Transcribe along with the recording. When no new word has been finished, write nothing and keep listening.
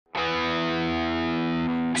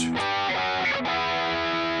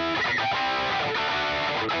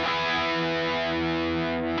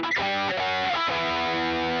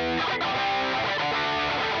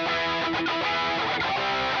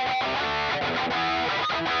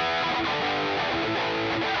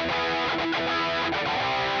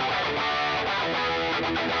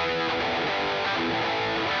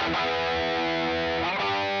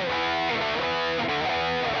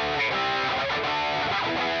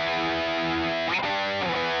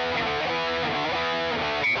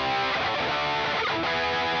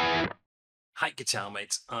Right, guitar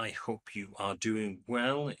mates, I hope you are doing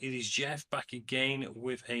well. It is Jeff back again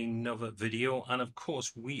with another video, and of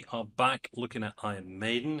course we are back looking at Iron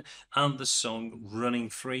Maiden and the song Running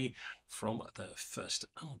Free from their first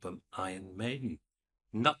album, Iron Maiden.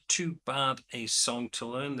 Not too bad a song to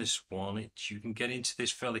learn, this one. You can get into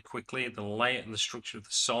this fairly quickly. The layout and the structure of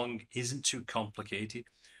the song isn't too complicated,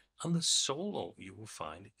 and the solo, you will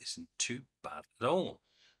find, isn't too bad at all.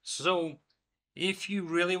 So if you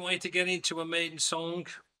really want to get into a Maiden song,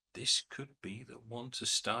 this could be the one to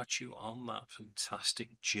start you on that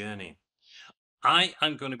fantastic journey. I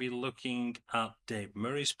am going to be looking at Dave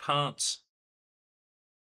Murray's parts.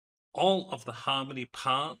 All of the harmony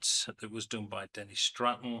parts that was done by Dennis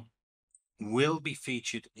Stratton will be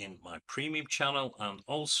featured in my premium channel, and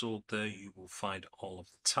also there you will find all of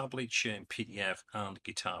the tablature in PDF and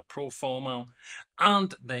Guitar Pro format,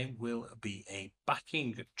 and there will be a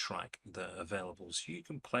backing track there available so you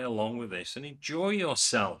can play along with this and enjoy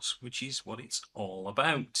yourselves, which is what it's all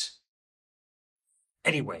about.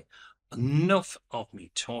 Anyway, enough of me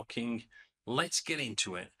talking. Let's get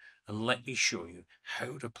into it and let me show you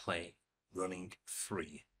how to play Running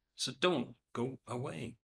Free. So don't go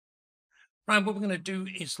away. Right, what we're going to do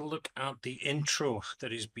is look at the intro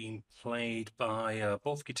that is being played by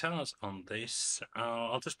both guitars on this.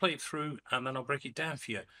 I'll just play it through and then I'll break it down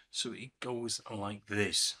for you. So it goes like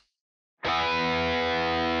this.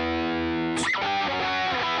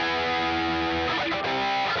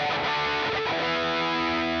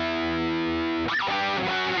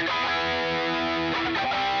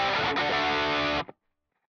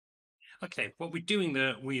 Okay, what we're doing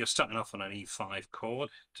there, we are starting off on an E5 chord.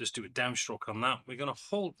 Just do a downstroke on that. We're going to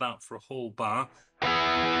hold that for a whole bar,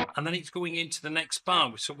 and then it's going into the next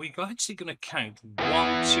bar. So we're actually going to count 1,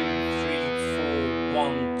 2, 3, 4,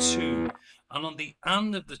 1, 2. And on the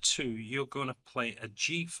end of the 2, you're going to play a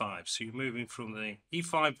G5. So you're moving from the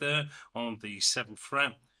E5 there on the 7th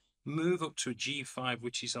fret, move up to a G5,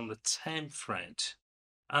 which is on the 10th fret.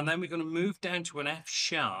 And then we're going to move down to an F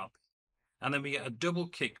sharp. And then we get a double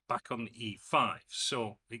kick back on the E5.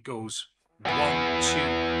 So it goes 1, 2, 3,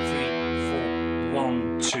 4,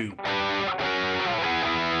 1, 2.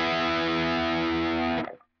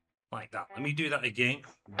 Like that. Let me do that again.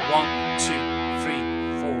 1, 2, 3,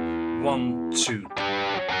 4, 1, 2.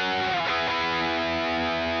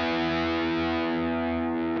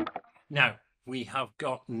 Now, we have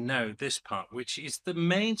got this part, which is the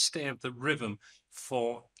mainstay of the rhythm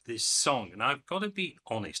for this song. And I've got to be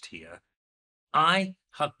honest here. I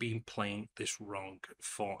had been playing this wrong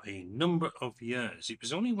for a number of years. It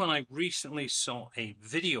was only when I recently saw a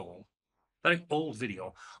video, very old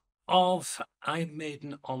video, of Iron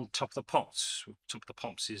Maiden on Top of the Pops. Top of the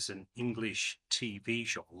Pops is an English TV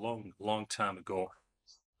show, long time ago.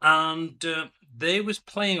 And they was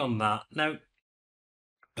playing on that. Now,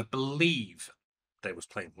 I believe they was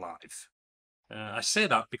playing live. I say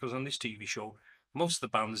that because on this TV show, most of the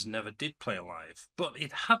bands never did play live, but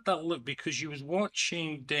it had that look because you was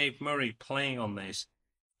watching Dave Murray playing on this,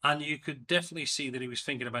 and you could definitely see that he was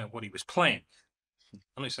thinking about what he was playing.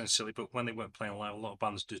 I know it sounds silly, but when they weren't playing live, a lot of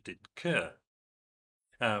bands just didn't care,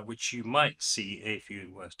 which you might see if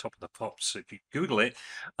you were Top of the Pops. If you Google it,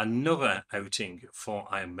 another outing for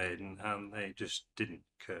Iron Maiden, and they just didn't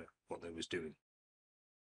care what they was doing.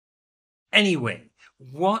 Anyway,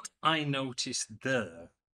 what I noticed there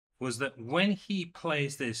was that when he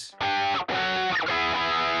plays this,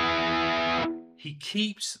 he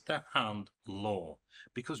keeps the hand low,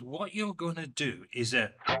 because what you're going to do is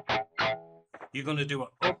you're going to do an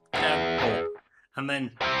up, down, up, and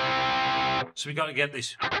then, so we got to get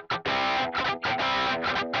this.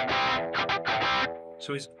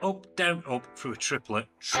 So it's up, down, up through a triplet,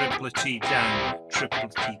 triplet-y down,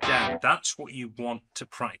 triplet-y down. That's what you want to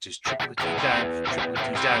practice, triplet-y down,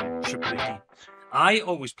 triplet-y down, triplet-y. I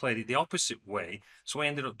always played it the opposite way, so I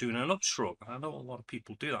ended up doing an upstroke. I know a lot of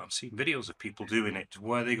people do that. I've seen videos of people doing it,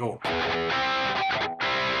 where they go.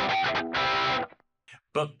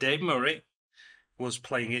 But Dave Murray was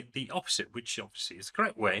playing it the opposite, which obviously is the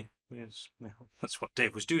correct way. That's what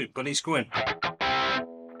Dave was doing, but he's going.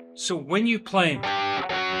 So when you play,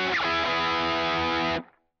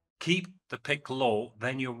 keep the pick low,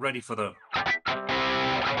 then you're ready for the...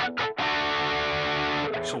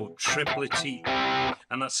 So triplet-y,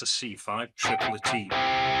 and that's a C5, triplet-y.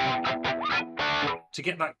 To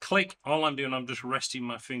get that click, all I'm doing, I'm just resting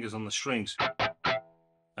my fingers on the strings.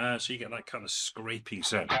 So you get that kind of scraping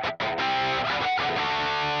sound.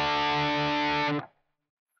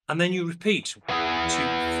 And then you repeat. 2, 3,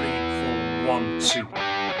 4, 1, 2.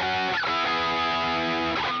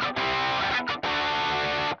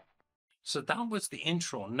 So that was the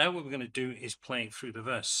intro. Now what we're going to do is play it through the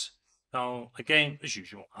verse. Now, again, as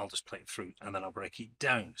usual, I'll just play it through and then I'll break it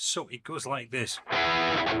down. So it goes like this.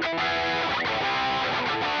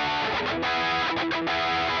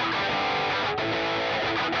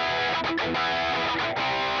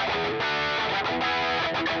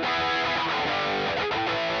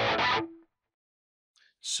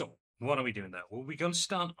 So what are we doing there? Well, we're going to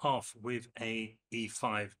start off with a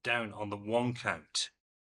E5 down on the 1 count.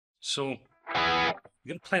 So we're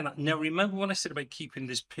going to play that. Now, remember what I said about keeping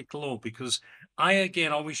this pick low, because I,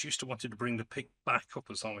 again, always used to wanted to bring the pick back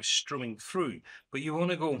up as I was strumming through, but you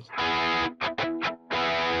want to go,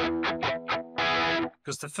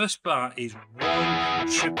 because the first bar is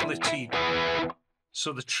 1 triplet.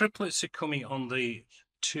 So the triplets are coming on the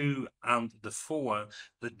 2 and the 4.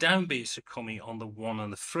 The downbeats are coming on the 1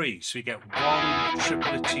 and the 3. So you get 1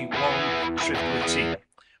 triplet, 1 triplet,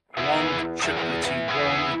 1 triplet,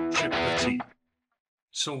 1 triplet.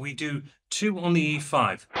 So we do 2 on the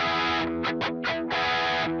E5.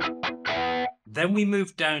 Then we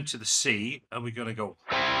move down to the C and we're going to go.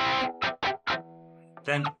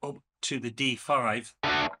 Then up to the D5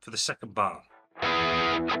 for the second bar.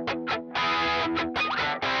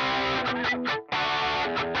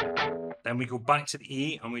 Then we go back to the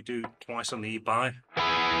E and we do twice on the E bar.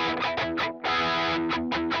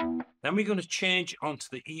 Then we're going to change onto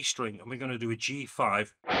the E string and we're going to do a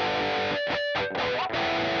G5.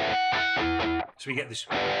 So we get this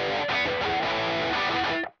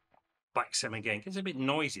back 7 again. It gets a bit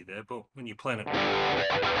noisy there, but when you're playing it.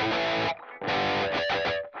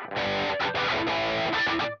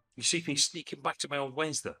 You see me sneaking back to my old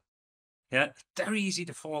ways there. Yeah, very easy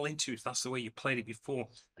to fall into if that's the way you played it before.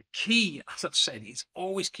 The key, as I've said, is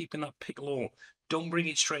always keeping that pick low. Don't bring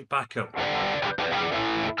it straight back up.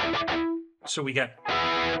 So we get.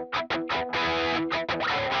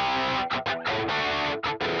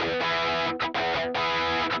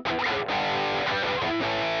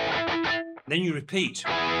 Then you repeat.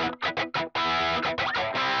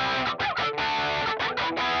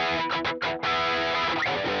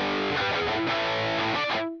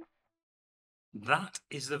 That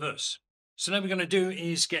is the verse. So now we're going to do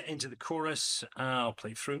is get into the chorus. I'll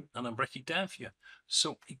play through and then break it down for you.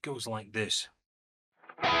 So it goes like this.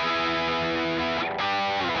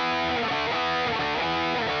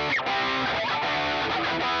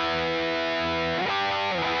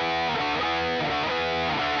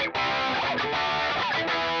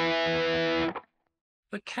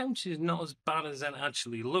 The count is not as bad as it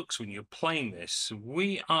actually looks when you're playing this.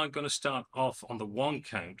 We are going to start off on the 1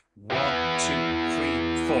 count. 1, 2,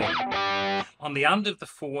 3, 4. On the end of the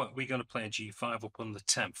 4, we're going to play a G5 up on the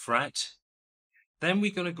 10th fret. Then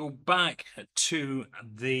we're going to go back to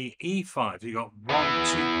the E5. You got 1,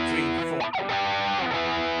 2, 3, 4.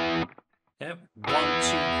 Yep. 1, 2,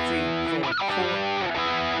 3, 4, 4.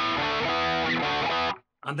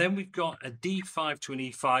 And then we've got a D5 to an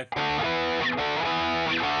E5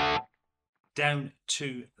 down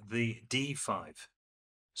to the D5.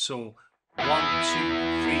 So 1, 2,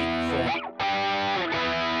 3, 4.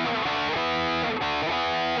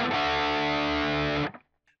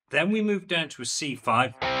 Then we move down to a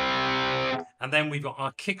C5, and then we've got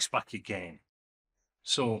our kicks back again.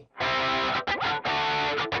 So 2, 3,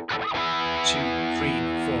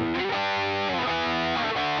 4.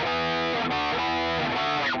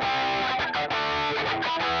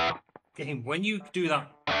 Again, when you do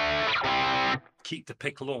that, keep the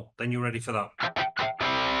pick low, then you're ready for that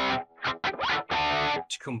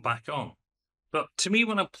to come back on. But to me,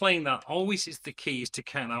 when I'm playing that, always is the key is to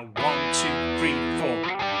count out 1, 2, 3, 4.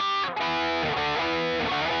 3,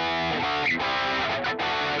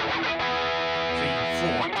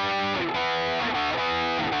 4.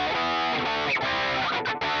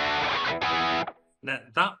 Now,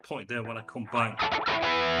 at that point there, when I come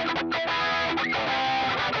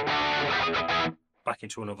back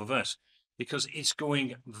into another verse, because it's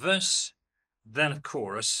going verse, then a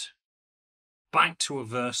chorus, back to a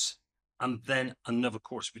verse, and then another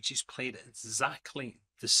chorus, which is played exactly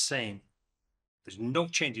the same. There's no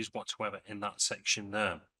changes whatsoever in that section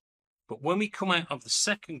there. But when we come out of the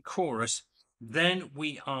second chorus, then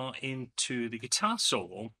we are into the guitar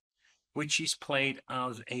solo, which is played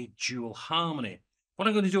as a dual harmony. What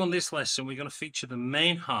I'm going to do on this lesson, we're going to feature the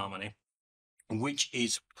main harmony, which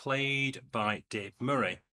is played by Dave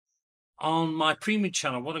Murray. On my premium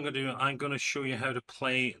channel, what I'm going to do, I'm going to show you how to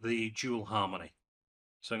play the dual harmony.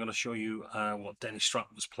 So I'm going to show you what Dennis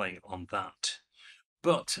Stratton was playing on that.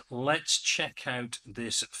 But let's check out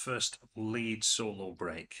this first lead solo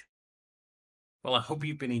break. Well, I hope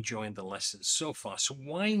you've been enjoying the lessons so far. So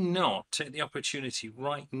why not take the opportunity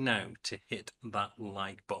right now to hit that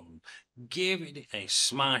like button? Give it a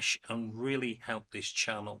smash and really help this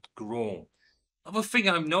channel grow. Other thing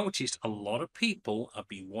I've noticed, a lot of people have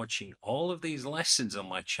been watching all of these lessons on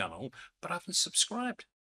my channel, but haven't subscribed.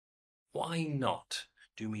 Why not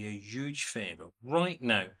do me a huge favor right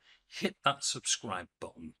now? Hit that subscribe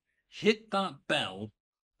button. Hit that bell.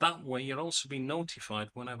 That way you'll also be notified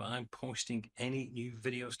whenever I'm posting any new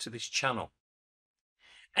videos to this channel.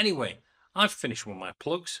 Anyway, I've finished with my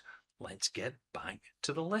plugs. Let's get back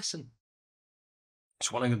to the lesson.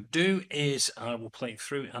 So what I'm going to do is I will play it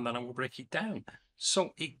through and then I will break it down.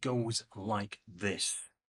 So it goes like this.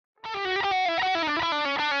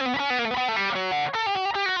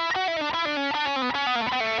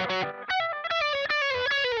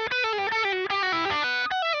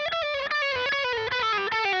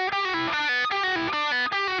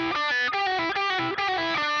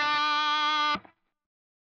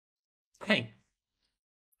 Okay.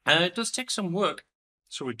 It does take some work,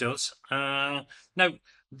 so it does. Now,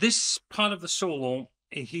 this part of the solo,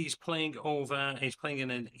 he's playing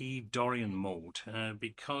in an E Dorian mode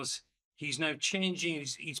because he's now changing.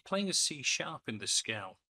 He's playing a C sharp in the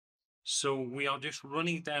scale. So we are just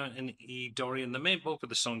running down an E Dorian. The main bulk of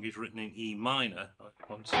the song is written in E minor.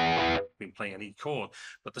 I've been playing an E chord,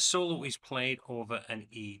 but the solo is played over an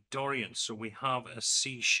E Dorian. So we have a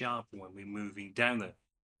C sharp when we're moving down there.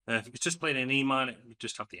 If it's just played in E minor, we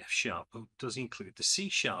just have the F sharp, but it does include the C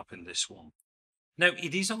sharp in this one. Now,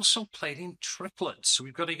 it is also played in triplets, so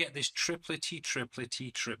we've got to get this triplety,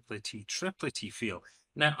 triplety, triplety, triplety feel.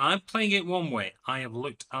 Now, I'm playing it one way. I have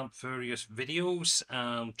looked at various videos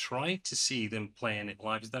and tried to see them playing it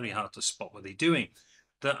live. It's very hard to spot what they're doing.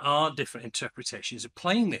 There are different interpretations of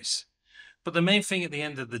playing this. But the main thing at the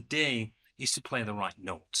end of the day is to play the right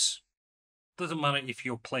notes. Doesn't matter if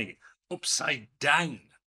you're playing it upside down,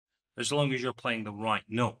 as long as you're playing the right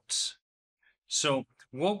notes. So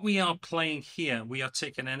what we are playing here, we are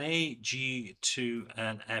taking an A, G to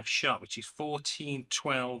an F sharp, which is 14,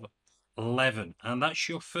 12, 11, and that's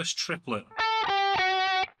your first triplet.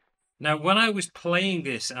 Now, when I was playing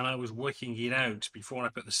this and I was working it out before I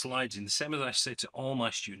put the slides in, the same as I say to all my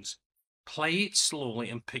students, play it slowly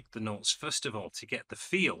and pick the notes first of all to get the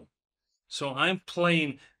feel. So I'm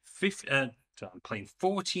playing 14,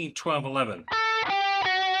 12, 11.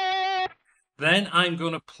 Then I'm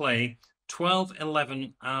going to play 12,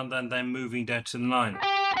 11, and then moving down to the 9.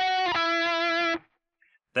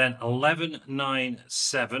 Then 11, 9,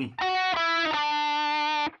 7.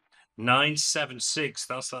 9, 7, 6,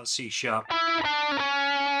 that's that C sharp.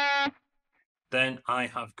 Then I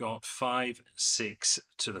have got 5, 6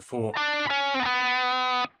 to the 4.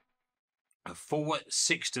 A 4,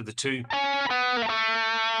 6 to the 2.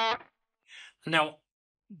 Now,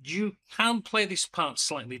 you can play this part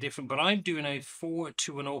slightly different, but I'm doing a 4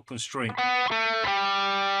 to an open string.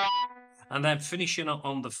 And then finishing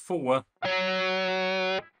on the 4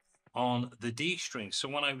 on the D string. So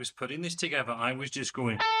when I was putting this together, I was just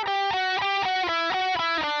going.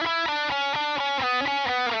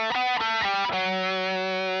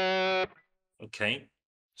 Okay.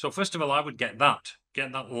 So first of all, I would get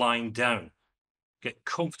that line down, get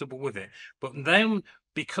comfortable with it. But then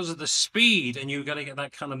because of the speed and you're going to get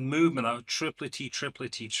that kind of movement, that triplety,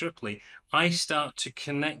 triplety, triplety, I start to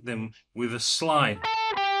connect them with a slide.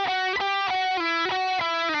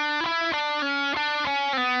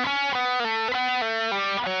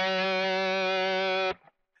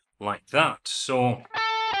 Like that. So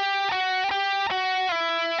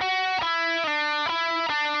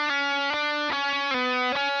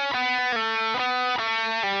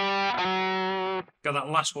got that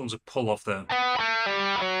last one's a pull off there.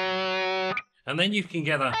 And then you can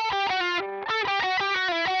get that.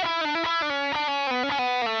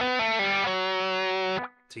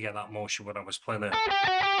 To get that motion when I was playing there.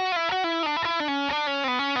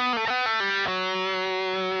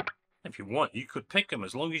 If you want, you could pick them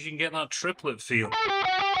as long as you can get that triplet feel.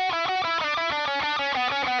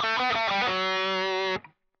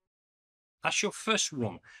 That's your first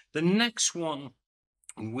one. The next one,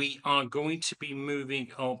 we are going to be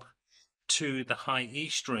moving up to the high E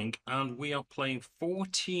string, and we are playing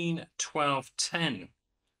 14, 12, 10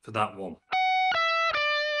 for that one.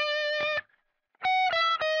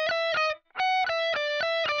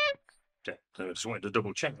 So I just wanted to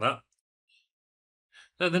double check that.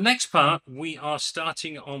 Now the next part, we are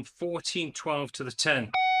starting on 14, 12 to the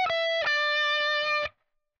 10.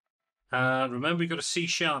 Remember, we've got a C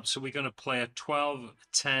sharp, so we're going to play a 12,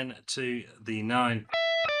 10 to the 9.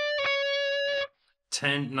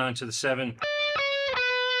 10, 9 to the 7.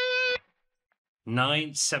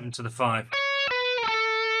 9, 7 to the 5.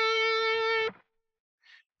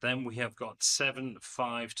 Then we have got 7,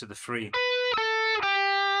 5 to the 3.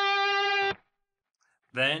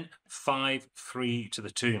 Then 5, 3 to the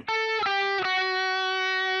 2.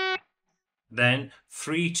 Then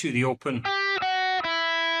 3 to the open.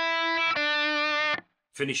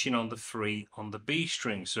 Finishing on the 3 on the B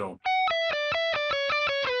string. So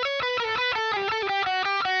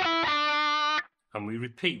and we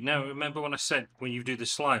repeat. Now remember when I said when you do the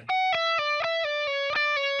slide.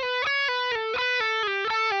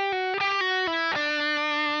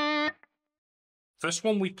 First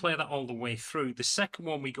one we play that all the way through. The second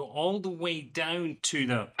one we go all the way down to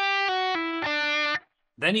the.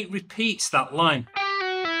 Then it repeats that line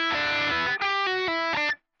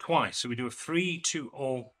twice. So we do a 3, 2,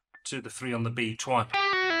 0 to the 3 on the B twice.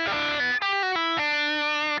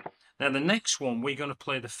 Now the next one we're going to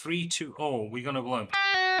play the 3, 2, 0. We're going to blow.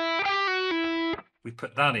 We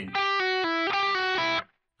put that in.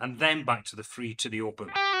 And then back to the 3 to the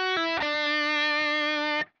open.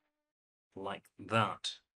 Like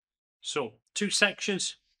that. So 2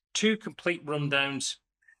 sections, 2 complete rundowns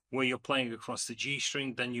where you're playing across the G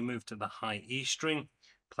string, then you move to the high E string,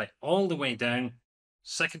 play all the way down.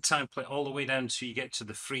 Second time, play all the way down so you get to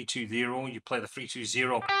the 3, 2, 0. You play the 3, 2,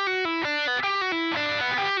 0.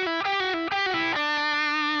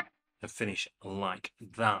 And finish like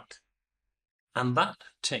that. And that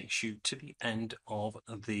takes you to the end of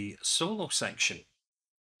the solo section.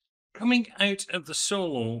 Coming out of the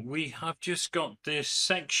solo, we have just got this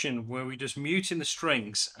section where we just muting the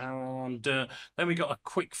strings, and then we got a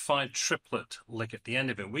quick 5 triplet lick at the end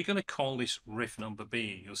of it. We're going to call this riff number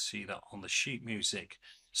B. You'll see that on the sheet music.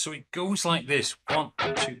 So it goes like this: 1,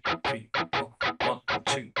 2, 3, 4. 1,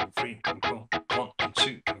 2, 3, 4. 1,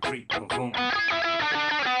 2, 3, 4.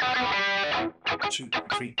 2,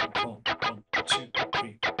 3, 4. 1, 2,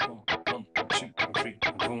 3, 4. 1, 2, 3,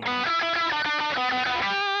 4.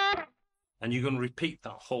 And you're going to repeat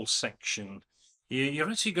that whole section. You're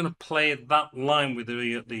actually going to play that line with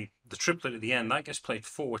the triplet at the end. That gets played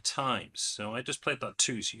 4 times. So I just played that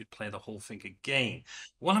 2, so you'd play the whole thing again.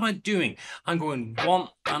 What am I doing? I'm going 1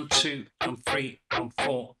 and 2 and 3 and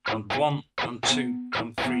 4 and 1 and 2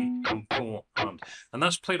 and 3 and 4 and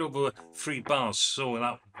that's played over 3 bars. So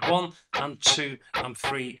that 1 and 2 and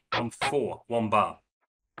 3 and 4, 1 bar.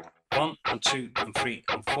 1 and 2 and 3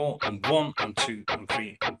 and 4 and 1 and 2 and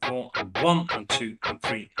 3 and 4 and 1 and 2 and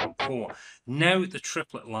 3 and 4. Now the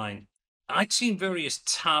triplet line. I'd seen various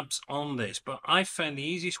tabs on this, but I found the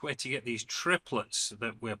easiest way to get these triplets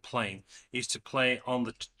that we're playing is to play on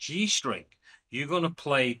the G string. You're going to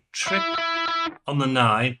play triplet on the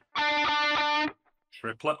 9,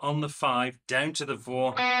 triplet on the 5, down to the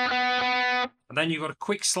 4, and then you've got a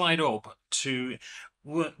quick slide up to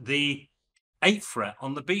the 8th fret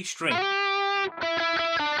on the B string.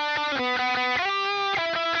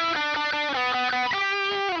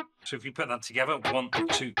 So if you put that together, 1,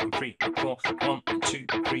 2, 3, 4, 1, 2,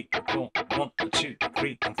 3, 4, 1, 2,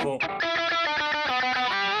 3, 4.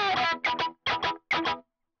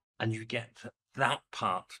 And you get that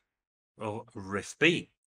part of Riff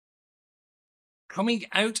B. Coming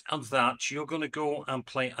out of that, you're going to go and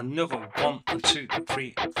play another 1 and 2 and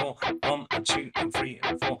 3 and 4, 1 and 2 and 3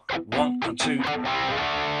 and 4, 1 and 2.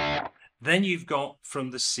 Then you've got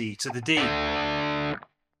from the C to the D.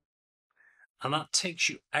 And that takes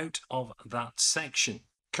you out of that section.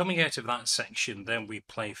 Coming out of that section, then we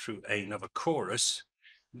play through another chorus.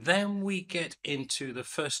 Then we get into the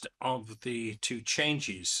first of the 2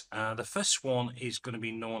 changes. The first one is going to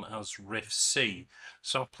be known as Riff C.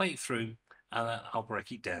 So I'll play it through and I'll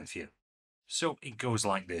break it down for you. So it goes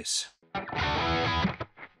like this.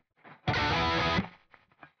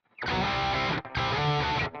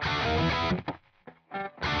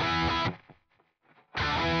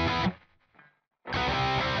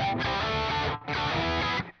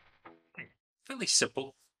 Fairly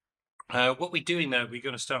simple. What we're doing now, we're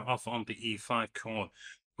going to start off on the E5 chord.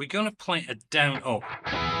 We're going to play a down up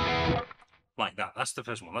like that. That's the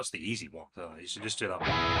first one. That's the easy one. You should just do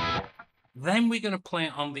that. Then we're going to play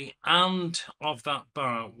on the and of that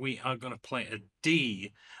bar. We are going to play a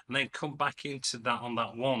D and then come back into that on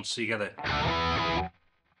that 1. So you get it.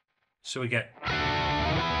 So we get,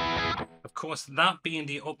 of course, that being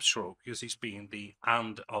the upstroke because it's being the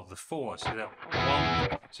and of the 4. So that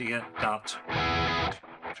 1. So you get that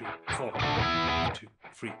 2, 3, 4, 2,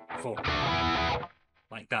 3, 4,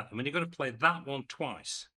 like that. And then you're going to play that one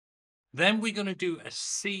twice. Then we're going to do a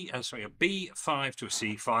B5 to a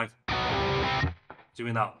C5.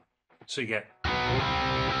 Doing that. So you get,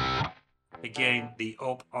 again, the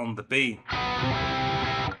up on the B.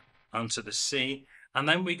 onto the C, and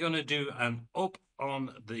then we're going to do an up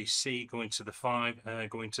on the C, going to the 5,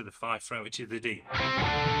 going to the 5 fret, which is the D,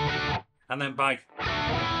 and then back.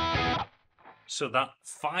 So that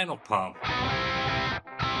final part,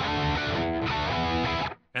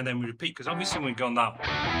 and then we repeat, because obviously we've gone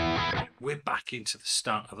that, we're back into the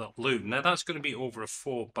start of that loop. Now that's going to be over a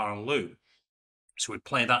 4-bar loop. So we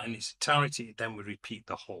play that in its entirety, then we repeat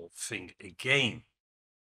the whole thing again.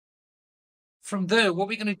 From there, what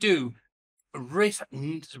we're going to do, Riff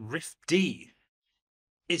D,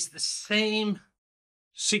 is the same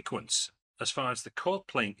sequence as far as the chord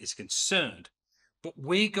playing is concerned, but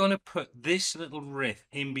we're going to put this little riff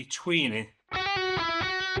in between it.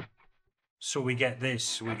 So we get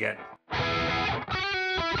this, we get...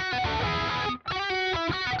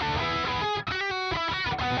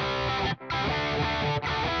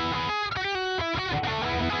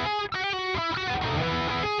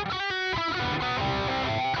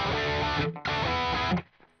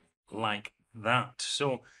 like that.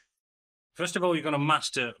 So first of all, you're going to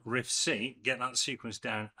master Riff C, get that sequence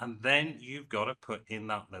down, and then you've got to put in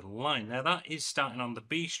that little line. Now that is starting on the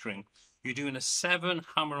B string. You're doing a 7,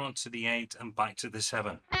 hammer onto the 8 and back to the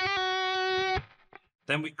 7.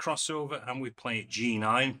 Then we cross over and we play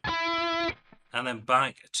G9 and then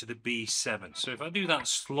back to the B7. So if I do that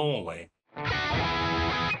slowly,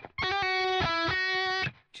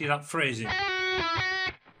 see that phrasing?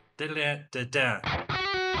 Da da da da.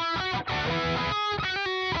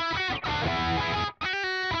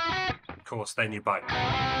 Of course, then you're back.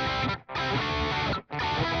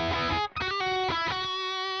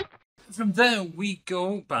 From there, we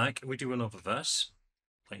go back and we do another verse,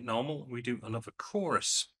 like normal. We do another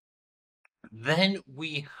chorus. Then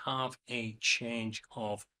we have a change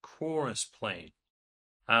of chorus playing.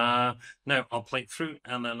 Now, I'll play it through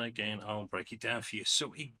and then again, I'll break it down for you.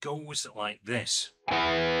 So it goes like this.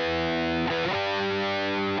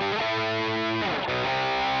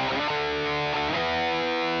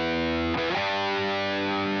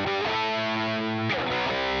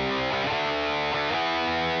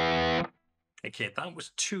 Okay, that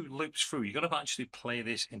was 2 loops through. You're going to actually play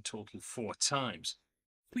this in total 4 times.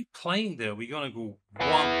 We're playing there, we're going to go 1,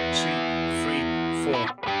 2, 3,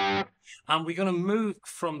 4. And we're going to move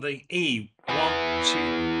from the E, 1, 2,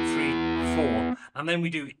 3, 4. And then we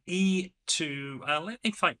do E to,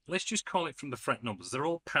 in fact, let's just call it from the fret numbers. They're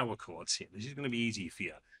all power chords here. This is going to be easy for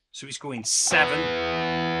you. So it's going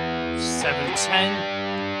 7, 7,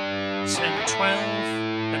 10, 10, 12.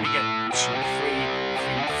 Then we get 2, 3,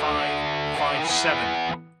 3, 5, 5,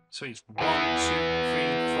 7. So it's 1, 2, 3,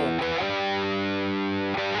 4.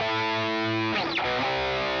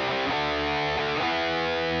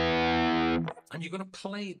 And you're going to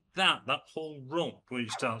play that whole run where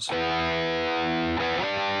it starts.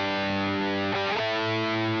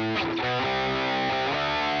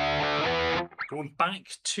 Going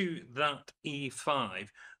back to that E5,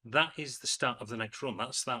 that is the start of the next run.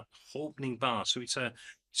 That's that opening bar. So it's a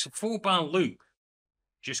 4-bar loop,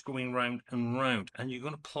 just going round and round. And you're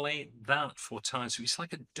going to play that 4 times. So it's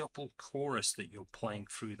like a double chorus that you're playing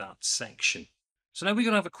through that section. So now we're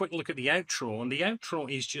going to have a quick look at the outro, and the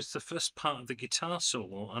outro is just the first part of the guitar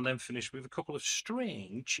solo and then finish with a couple of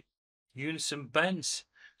strange unison bends.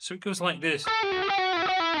 So it goes like this.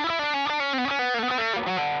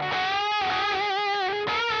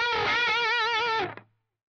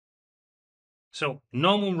 So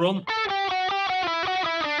normal run.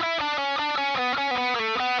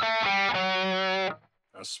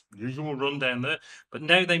 That's usual run down there. But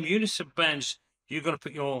now them unison bends, you're going to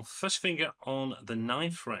put your first finger on the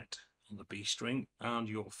 9th fret on the B string and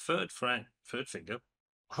your third finger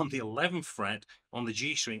on the 11th fret on the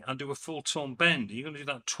G string and do a full tone bend. You're going to do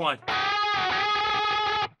that twice.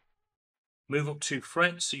 Move up 2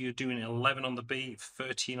 frets, so you're doing 11 on the B,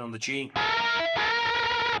 13 on the G.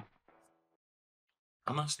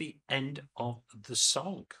 And that's the end of the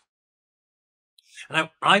song.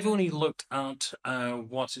 Now, I've only looked at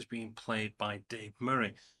what is being played by Dave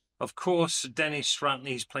Murray. Of course, Dennis Stratton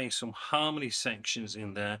is playing some harmony sections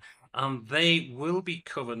in there, and they will be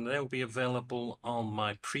covered. They'll be available on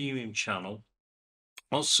my premium channel.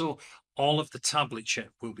 Also, all of the tablature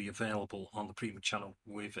will be available on the premium channel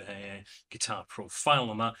with a guitar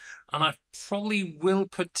profile on that. And I probably will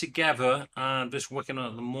put together, I'm just working on it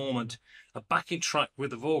at the moment, a backing track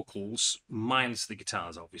with the vocals, minus the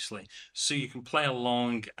guitars, obviously, so you can play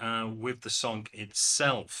along with the song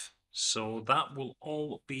itself. So that will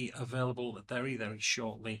all be available very, very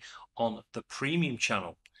shortly on the premium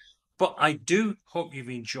channel. But I do hope you've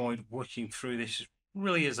enjoyed working through this.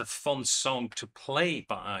 Really is a fun song to play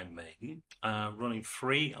by Iron Maiden. Running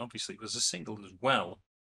Free, obviously, it was a single as well.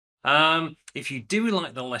 If you do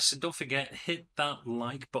like the lesson, don't forget, hit that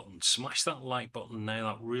like button. Smash that like button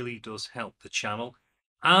now. That really does help the channel.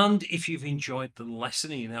 And if you've enjoyed the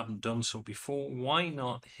lesson and you haven't done so before, why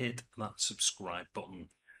not hit that subscribe button?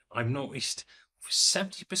 I've noticed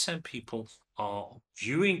 70% people are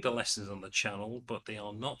viewing the lessons on the channel, but they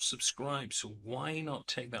are not subscribed. So why not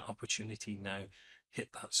take that opportunity now? Hit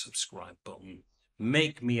that subscribe button.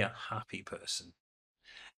 Make me a happy person.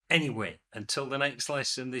 Anyway, until the next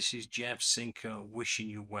lesson, this is Jeff Sinker wishing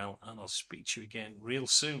you well, and I'll speak to you again real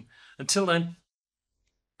soon. Until then,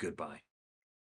 goodbye.